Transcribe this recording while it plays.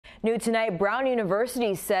New tonight, Brown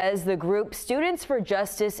University says the group Students for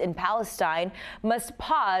Justice in Palestine must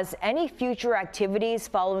pause any future activities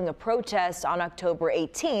following a protest on October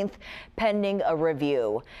 18th, pending a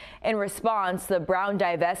review. In response, the Brown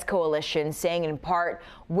Divest Coalition saying in part,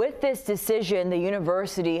 with this decision, the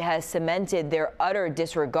university has cemented their utter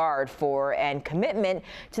disregard for and commitment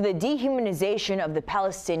to the dehumanization of the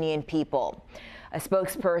Palestinian people. A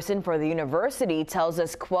spokesperson for the university tells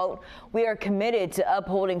us, quote, "We are committed to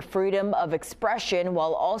upholding freedom of expression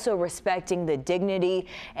while also respecting the dignity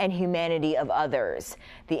and humanity of others.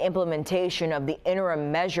 The implementation of the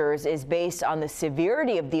interim measures is based on the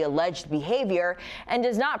severity of the alleged behavior and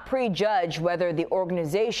does not prejudge whether the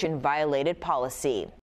organization violated policy."